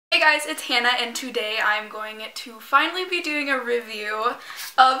guys, it's Hannah, and today I'm going to finally be doing a review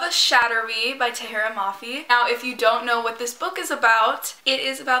of Shatter Me by Tahereh Mafi. Now, if you don't know what this book is about, it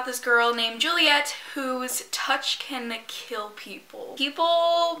is about this girl named Juliet whose touch can kill people.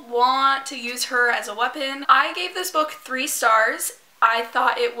 People want to use her as a weapon. I gave this book 3 stars. I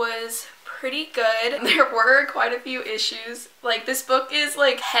thought it was pretty good. There were quite a few issues. Like, this book is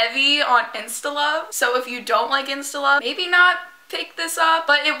like heavy on insta-love, so if you don't like insta-love, maybe not pick this up,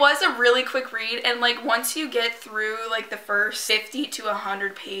 but it was a really quick read, and like once you get through like the first 50 to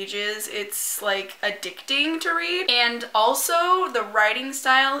 100 pages, it's like addicting to read. And also the writing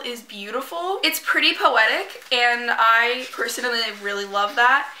style is beautiful. It's pretty poetic, and I personally really love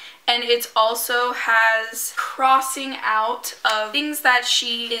that. And it also has crossing out of things that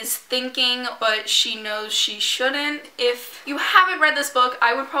she is thinking but she knows she shouldn't. If you haven't read this book,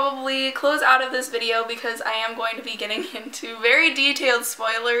 I would probably close out of this video because I am going to be getting into very detailed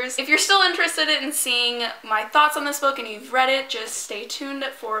spoilers. If you're still interested in seeing my thoughts on this book and you've read it, just stay tuned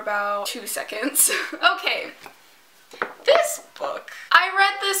for about 2 seconds. Okay. This book. I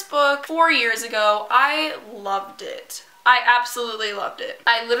read this book 4 years ago. I loved it. I absolutely loved it.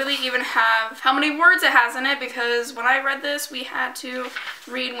 I literally even have how many words it has in it because when I read this, we had to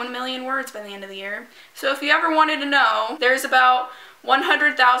read 1 million words by the end of the year. So if you ever wanted to know, there's about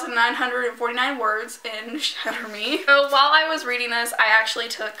 100,949 words in Shatter Me. So while I was reading this, I actually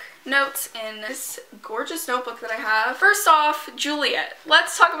took notes in this gorgeous notebook that I have. First off, Juliet.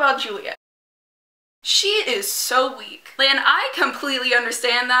 Let's talk about Juliet. She is so weak, and I completely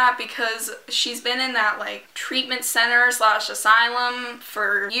understand that because she's been in that like treatment center slash asylum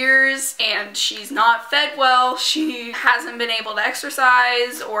for years and she's not fed well, she hasn't been able to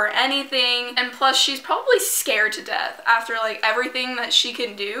exercise or anything, and plus she's probably scared to death after like everything that she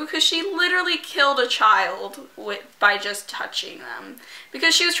can do because she literally killed a child by just touching them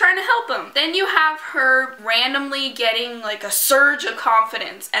because she was trying to help them. Then you have her randomly getting like a surge of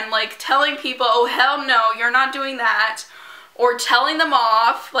confidence and like telling people, oh hell no, you're not doing that, or telling them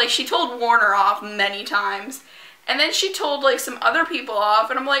off. Like, she told Warner off many times, and then she told like some other people off,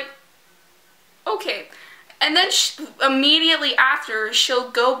 and I'm like, okay. And then immediately after,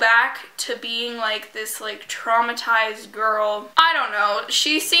 she'll go back to being like this like traumatized girl. I don't know,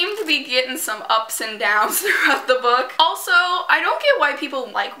 she seemed to be getting some ups and downs throughout the book. Also, I don't get why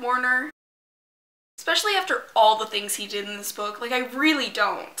people like Warner. Especially after all the things he did in this book. Like, I really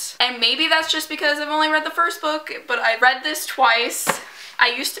don't. And maybe that's just because I've only read the first book, but I read this twice. I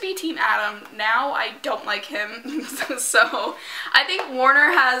used to be Team Adam. Now I don't like him. So I think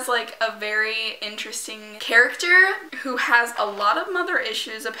Warner has like a very interesting character who has a lot of mother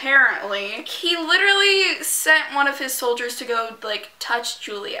issues apparently. He literally sent one of his soldiers to go like touch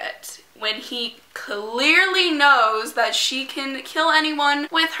Juliet when he clearly knows that she can kill anyone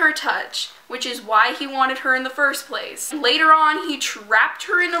with her touch, which is why he wanted her in the first place. Later on, he trapped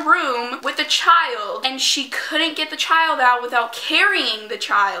her in a room with a child, and she couldn't get the child out without carrying the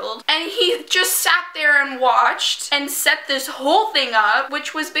child, and he just sat there and watched and set this whole thing up,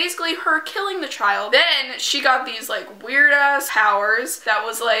 which was basically her killing the child. Then she got these like weird ass powers that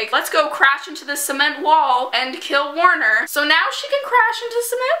was like, let's go crash into the cement wall and kill Warner. So now she can crash into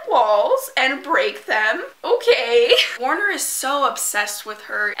cement walls and break them. Okay. Warner is so obsessed with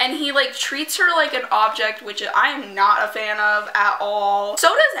her, and he like treats her like an object, which I am not a fan of at all. So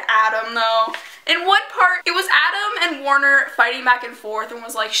does Adam though. In one part, it was Adam and Warner fighting back and forth and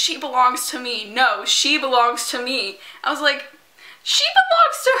was like, she belongs to me. No, she belongs to me. I was like, she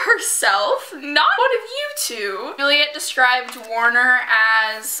belongs to herself, not one of you two. Juliet described Warner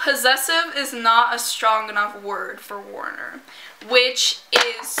as possessive is not a strong enough word for Warner, which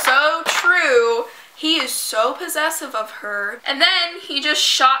is so true. He is so possessive of her, and then he just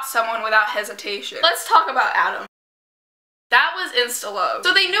shot someone without hesitation. Let's talk about Adam. That was insta-love.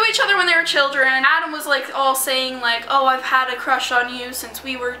 So they knew each other when they were children. Adam was like all saying like, oh, I've had a crush on you since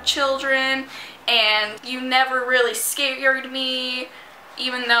we were children, and you never really scared me,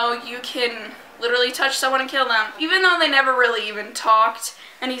 even though you can literally touch someone and kill them. Even though they never really even talked.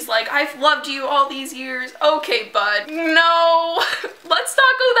 And he's like, I've loved you all these years. Okay, bud. No, let's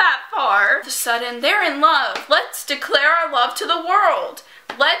not go that far. All of a sudden, they're in love. Let's declare our love to the world.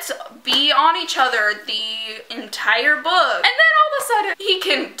 Let's be on each other the entire book. And then all of a sudden, he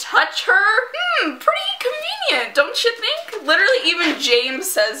can touch her. Pretty convenient, don't you think? Literally, even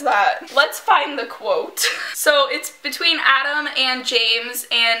James says that. Let's find the quote. So it's between Adam and James,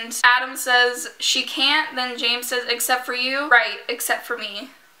 and Adam says, she can't, then James says, except for you? Right, except for me.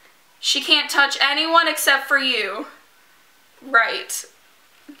 She can't touch anyone except for you. Right.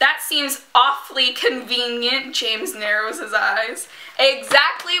 That seems awfully convenient. James narrows his eyes.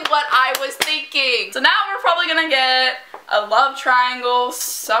 Exactly what I was thinking. So now we're probably gonna get a love triangle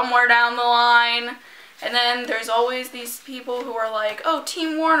somewhere down the line. And then there's always these people who are like, oh,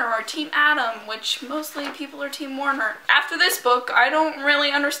 Team Warner or Team Adam, which mostly people are Team Warner. After this book, I don't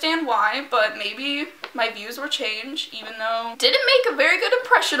really understand why, but maybe my views will change, even though it didn't make a very good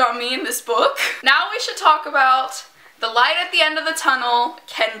impression on me in this book. Now we should talk about the light at the end of the tunnel,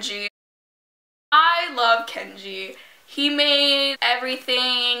 Kenji. I love Kenji. He made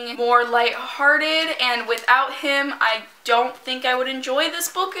everything more lighthearted, and without him, I don't think I would enjoy this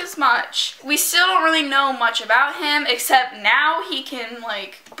book as much. We still don't really know much about him, except now he can,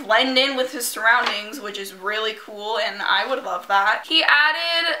 like, blend in with his surroundings, which is really cool, and I would love that. He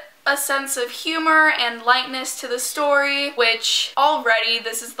added a sense of humor and lightness to the story, which already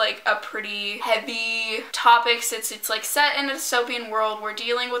this is like a pretty heavy topic since it's like set in a dystopian world. We're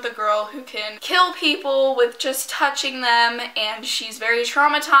dealing with a girl who can kill people with just touching them, and she's very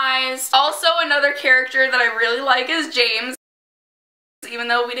traumatized. Also, another character that I really like is James, even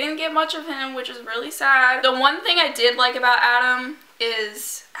though we didn't get much of him, which is really sad. The one thing I did like about Adam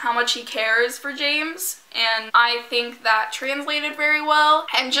is how much he cares for James, and I think that translated very well.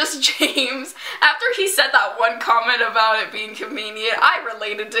 And just James, after he said that one comment about it being convenient, I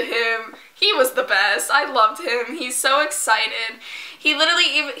related to him. He was the best. I loved him. He's so excited. He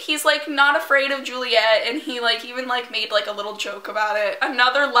literally, he's like not afraid of Juliet, and he like even like made like a little joke about it.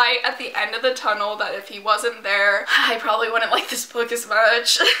 Another light at the end of the tunnel that if he wasn't there, I probably wouldn't like this book as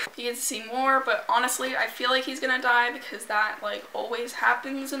much. You get to see more, but honestly, I feel like he's gonna die because that like always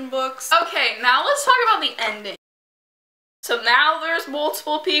happens in books. Okay, now let's talk about the ending. So now there's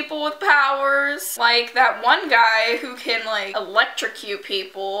multiple people with powers, like that one guy who can like electrocute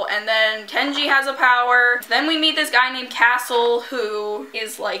people, and then Kenji has a power. Then we meet this guy named Castle who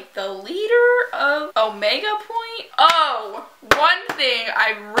is like the leader of Omega Point. Oh, one thing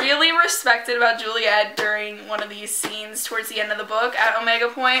I really respected about Juliet during one of these scenes towards the end of the book at Omega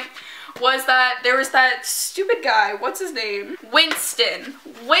Point was that there was that stupid guy, what's his name? Winston.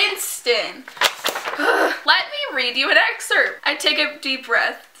 Let me read you an excerpt. I take a deep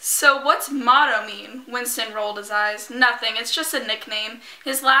breath. So what's motto mean? Winston rolled his eyes. Nothing, it's just a nickname.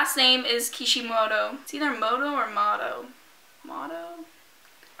 His last name is Kishimoto. It's either Moto or Motto. Motto?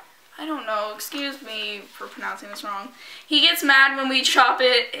 I don't know, excuse me for pronouncing this wrong. He gets mad when we chop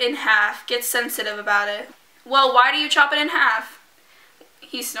it in half, gets sensitive about it. Well, why do you chop it in half?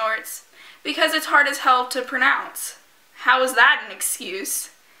 He snorts. Because it's hard as hell to pronounce. How is that an excuse?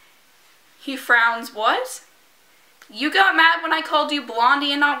 He frowns. What? You got mad when I called you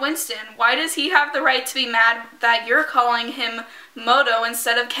Blondie and not Winston. Why does he have the right to be mad that you're calling him Moto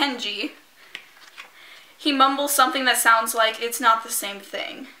instead of Kenji? He mumbles something that sounds like it's not the same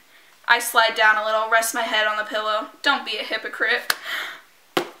thing. I slide down a little, rest my head on the pillow. Don't be a hypocrite.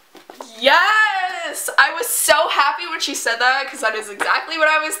 Yes! I was so happy when she said that because that is exactly what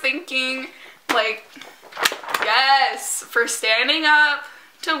I was thinking. Like, yes, for standing up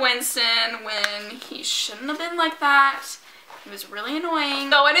to Winston when he shouldn't have been like that. He was really annoying.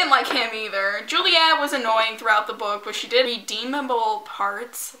 Though I didn't like him either. Juliet was annoying throughout the book, but she did redeemable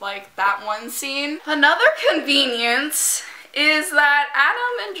parts, like that one scene. Another convenience is that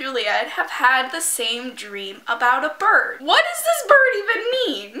Adam and Juliet have had the same dream about a bird. What does this bird even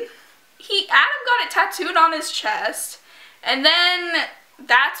mean? Adam got it tattooed on his chest, and then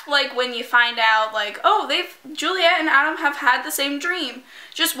that's like when you find out like, oh, Juliet and Adam have had the same dream.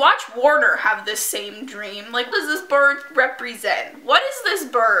 Just watch Warner have this same dream. Like, what does this bird represent? What is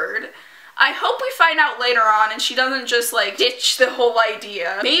this bird? I hope we find out later on and she doesn't just like ditch the whole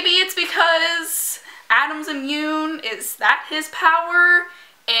idea. Maybe it's because Adam's immune, is that his power?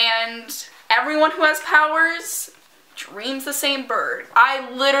 And everyone who has powers dreams the same bird. I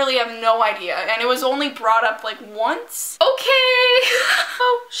literally have no idea, and it was only brought up like once. Okay.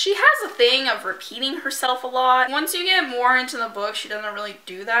 Oh, she has a thing of repeating herself a lot. Once you get more into the book, she doesn't really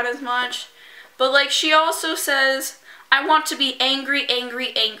do that as much. But like, she also says, I want to be angry,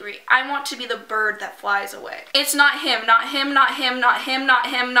 angry, angry. I want to be the bird that flies away. It's not him, not him, not him, not him, not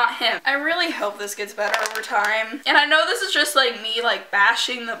him, not him. I really hope this gets better over time. And I know this is just like me like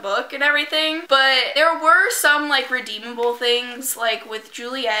bashing the book and everything, but there were some like redeemable things, like with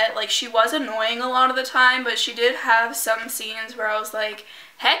Juliet. Like, she was annoying a lot of the time, but she did have some scenes where I was like,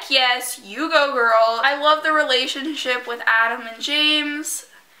 heck yes, you go girl. I love the relationship with Adam and James.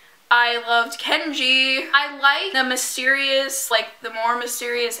 I loved Kenji. I like the mysterious, like the more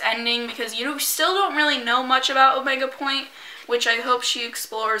mysterious ending, because you still don't really know much about Omega Point, which I hope she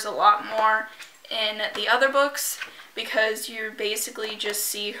explores a lot more in the other books. because you basically just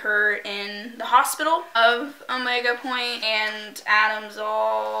see her in the hospital of Omega Point and Adam's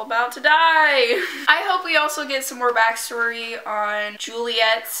all about to die. I hope we also get some more backstory on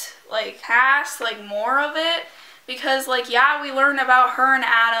Juliet's like past, like more of it. Because, like, yeah, we learned about her and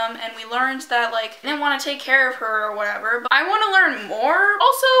Adam, and we learned that, like, they didn't want to take care of her or whatever, but I want to learn more.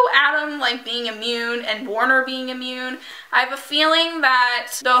 Also, Adam, like, being immune and Warner being immune. I have a feeling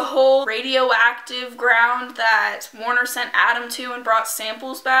that the whole radioactive ground that Warner sent Adam to and brought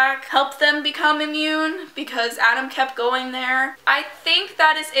samples back helped them become immune, because Adam kept going there. I think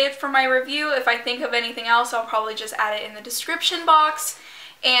that is it for my review. If I think of anything else, I'll probably just add it in the description box.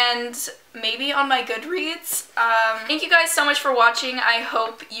 And maybe on my Goodreads. Thank you guys so much for watching. I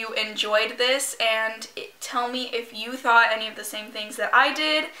hope you enjoyed this, and tell me if you thought any of the same things that I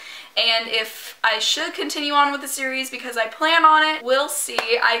did, and if I should continue on with the series, because I plan on it. We'll see.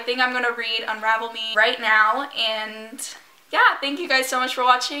 I think I'm gonna read Unravel Me right now, and yeah, thank you guys so much for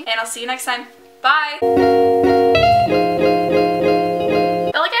watching, and I'll see you next time. Bye!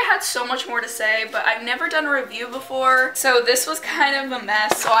 I feel like I had so much more to say, but I've never done a review before, so this was kind of a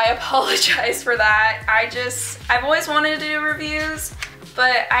mess, so I apologize for that. I've always wanted to do reviews,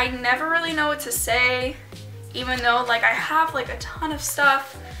 but I never really know what to say, even though, like, I have, like, a ton of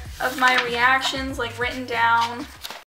stuff of my reactions, like, written down.